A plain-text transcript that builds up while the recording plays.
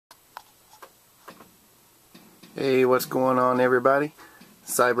Hey, what's going on, everybody?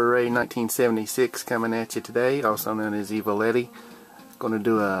 Bluray 1976 coming at you today, also known as Evil Eddie. Going to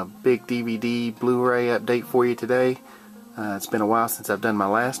do a big DVD Blu-ray update for you today. It's been a while since I've done my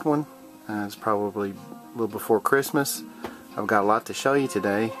last one. It's probably a little before Christmas. I've got a lot to show you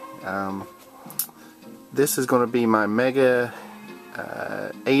today. This is going to be my mega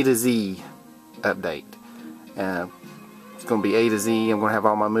A to Z update. It's going to be A to Z. I'm going to have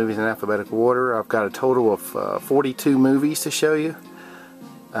all my movies in alphabetical order. I've got a total of 42 movies to show you.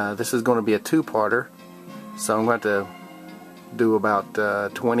 This is going to be a two-parter, so I'm going to do about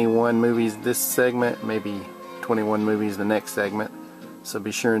 21 movies this segment, maybe 21 movies the next segment. So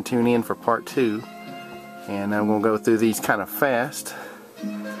be sure and tune in for part 2. And I'm going to go through these kind of fast.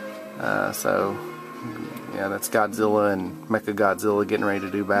 So yeah, that's Godzilla and Mechagodzilla getting ready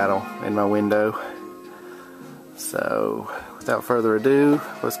to do battle in my window. So without further ado,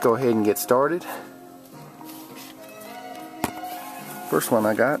 let's go ahead and get started. First one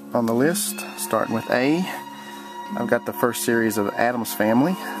I got on the list, starting with A, I've got the first series of Addams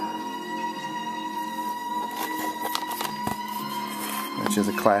Family, which is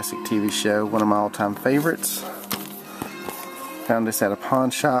a classic TV show, one of my all-time favorites. Found this at a pawn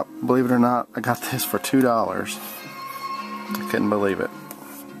shop. Believe it or not, I got this for $2. I couldn't believe it.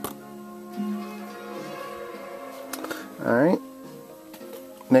 Alright,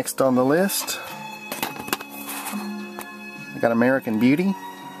 next on the list, I got American Beauty.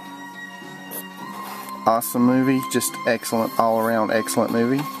 Awesome movie, just excellent, all around excellent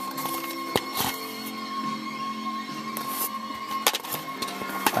movie.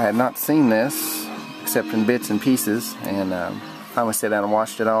 I had not seen this except in bits and pieces, and finally sat down and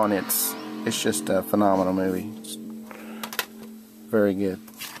watched it all, and it's just a phenomenal movie. It's very good.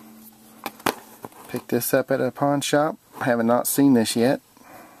 Picked this up at a pawn shop. I have not seen this yet.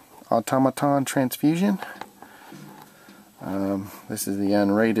 Automaton Transfusion. This is the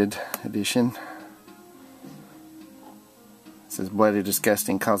unrated edition. It says bloody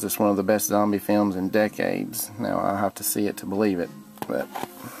disgusting, calls this one of the best zombie films in decades. Now I'll have to see it to believe it, but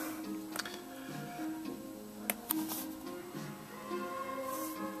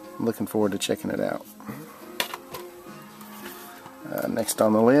I'm looking forward to checking it out. Next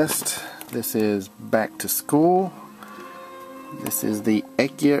on the list, this is Back to School. This is the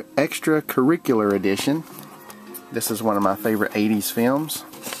extracurricular edition. This is one of my favorite 80s films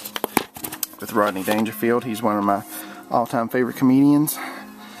with Rodney Dangerfield. He's one of my all-time favorite comedians.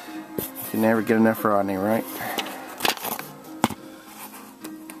 You can never get enough Rodney, right?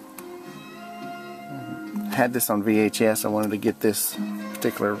 Had this on VHS. I wanted to get this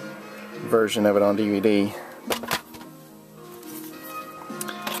particular version of it on DVD.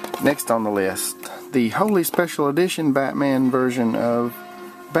 Next on the list, the Holy Special Edition Batman version of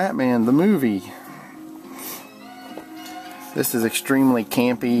Batman the movie. This is extremely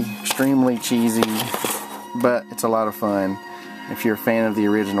campy, extremely cheesy, but it's a lot of fun. If you're a fan of the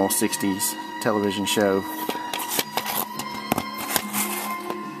original 60s television show,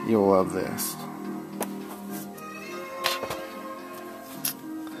 you'll love this.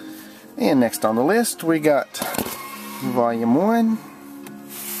 And next on the list, we got Volume 1.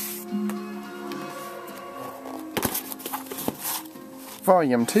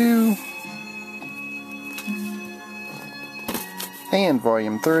 Volume 2. And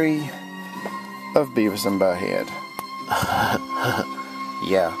Volume 3 of Beavis and Butthead.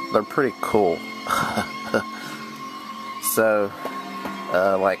 Yeah, they're pretty cool. So,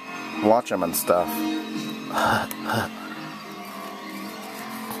 like, watch them and stuff.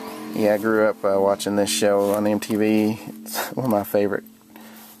 Yeah, I grew up watching this show on MTV. It's one of my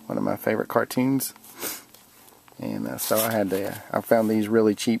favorite cartoons. And so I found these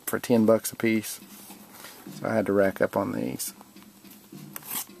really cheap for $10 a piece. So I had to rack up on these.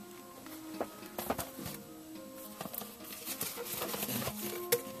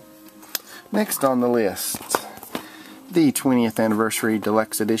 Next on the list, the 20th anniversary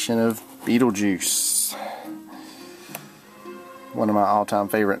deluxe edition of Beetlejuice. One of my all-time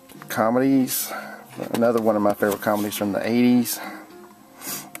favorite comedies. Another one of my favorite comedies from the 80s.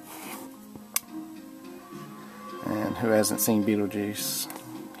 And who hasn't seen Beetlejuice?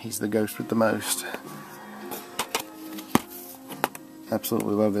 He's the ghost with the most.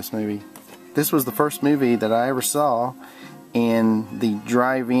 Absolutely love this movie. This was the first movie that I ever saw in the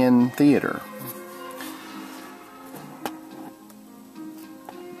drive-in theater.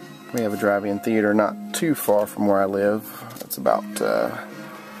 We have a drive-in theater not too far from where I live. It's about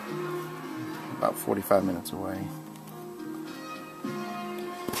 45 minutes away.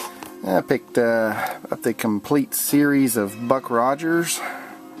 I picked up the complete series of Buck Rogers.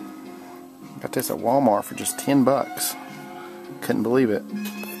 Got this at Walmart for just 10 bucks. Couldn't believe it.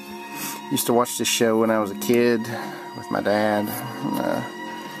 Used to watch this show when I was a kid with my dad.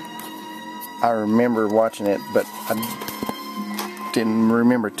 I remember watching it, but I didn't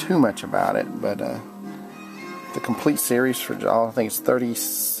remember too much about it. But the complete series for all, I think it's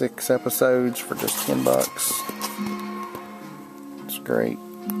 36 episodes for just 10 bucks. It's great.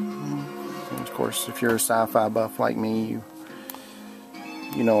 And of course, if you're a sci-fi buff like me,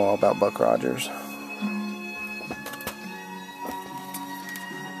 you know all about Buck Rogers.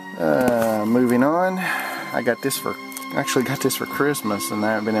 Moving on, I got this for Christmas, and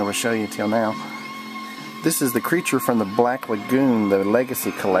I haven't been able to show you till now. This is the creature from the Black Lagoon, the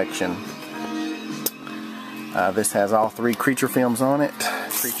Legacy Collection. This has all 3 creature films on it.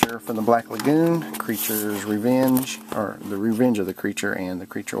 Creature from the Black Lagoon, Creature's Revenge, or The Revenge of the Creature, and The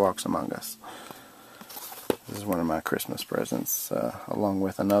Creature Walks Among Us. This is one of my Christmas presents, along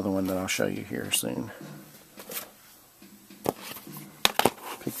with another one that I'll show you here soon.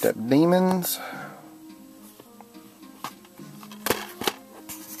 Picked up Demons.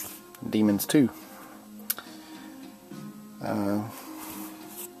 Demons 2. I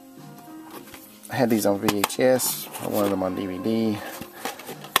had these on VHS. I wanted them on DVD.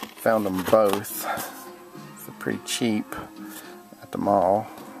 Found them both for pretty cheap at the mall.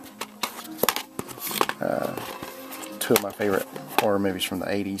 2 of my favorite horror movies from the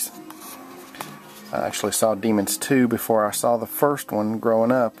 80s. I actually saw Demons 2 before I saw the first one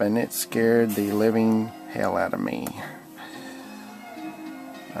growing up, and it scared the living hell out of me.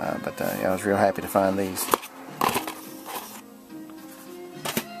 Yeah, I was real happy to find these.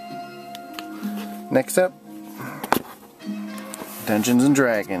 Next up, Dungeons and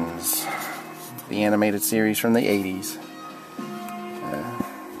Dragons, the animated series from the 80s.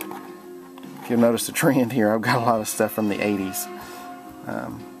 If you'll notice the trend here, I've got a lot of stuff from the 80s.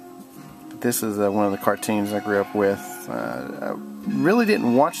 This is one of the cartoons I grew up with. I really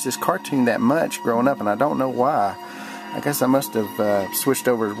didn't watch this cartoon that much growing up, and I don't know why. I guess I must have switched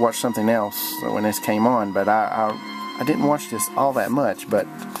over to watch something else when this came on, but I didn't watch this all that much. But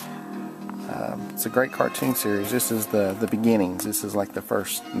it's a great cartoon series. This is the beginnings. This is like the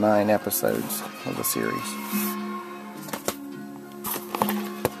first 9 episodes of the series.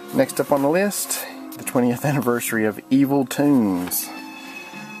 Next up on the list, the 20th anniversary of Evil Toons.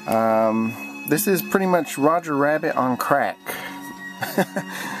 This is pretty much Roger Rabbit on crack.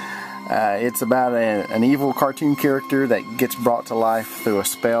 It's about an evil cartoon character that gets brought to life through a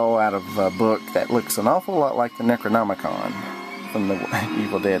spell out of a book that looks an awful lot like the Necronomicon from the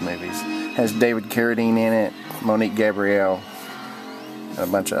Evil Dead movies. Has David Carradine in it, Monique Gabrielle, and a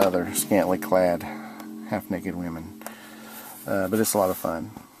bunch of other scantily clad, half-naked women. But it's a lot of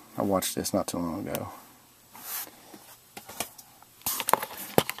fun. I watched this not too long ago.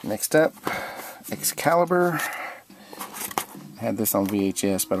 Next up, Excalibur. I had this on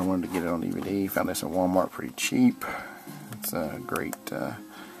VHS, but I wanted to get it on DVD. Found this at Walmart pretty cheap. It's a great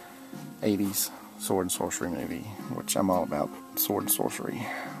 80s sword and sorcery movie, which I'm all about sword and sorcery.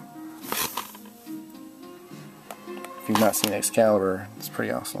 If you've not seen Excalibur, it's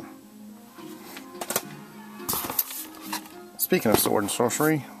pretty awesome. Speaking of sword and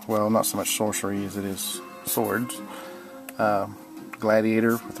sorcery, well, not so much sorcery as it is swords.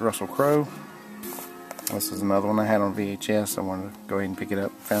 Gladiator with Russell Crowe. This is another one I had on VHS. I wanted to go ahead and pick it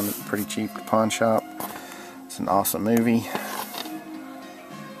up. Found it pretty cheap at the pawn shop. It's an awesome movie.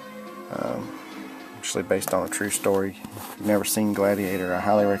 Actually based on a true story. If you've never seen Gladiator, I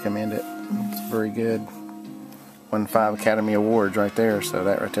highly recommend it. It's very good. Won 5 Academy Awards right there, so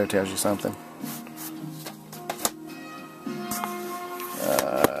that right there tells you something.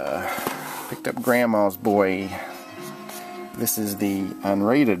 Picked up Grandma's Boy. This is the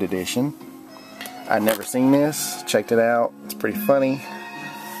unrated edition. I'd never seen this. Checked it out. It's pretty funny.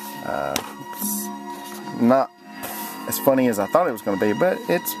 It's not as funny as I thought it was going to be, but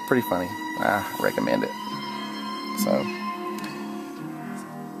it's pretty funny. I recommend it. So,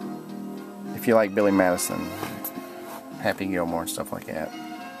 if you like Billy Madison, Happy Gilmore, and stuff like that,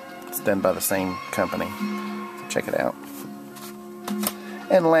 it's done by the same company. So check it out.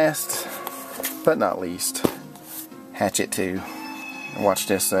 And last but not least, Hatchet 2. I watched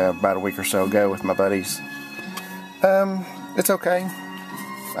this about a week or so ago with my buddies. It's okay.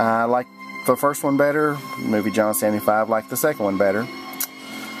 I like the first one better. The movie John 75 liked the second one better.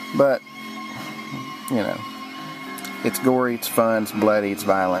 But, you know, it's gory, it's fun, it's bloody, it's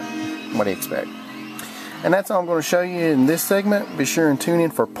violent. What do you expect? And that's all I'm going to show you in this segment. Be sure and tune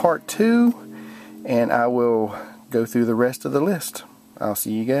in for part 2, and I will go through the rest of the list. I'll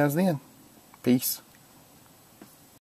see you guys then. Peace.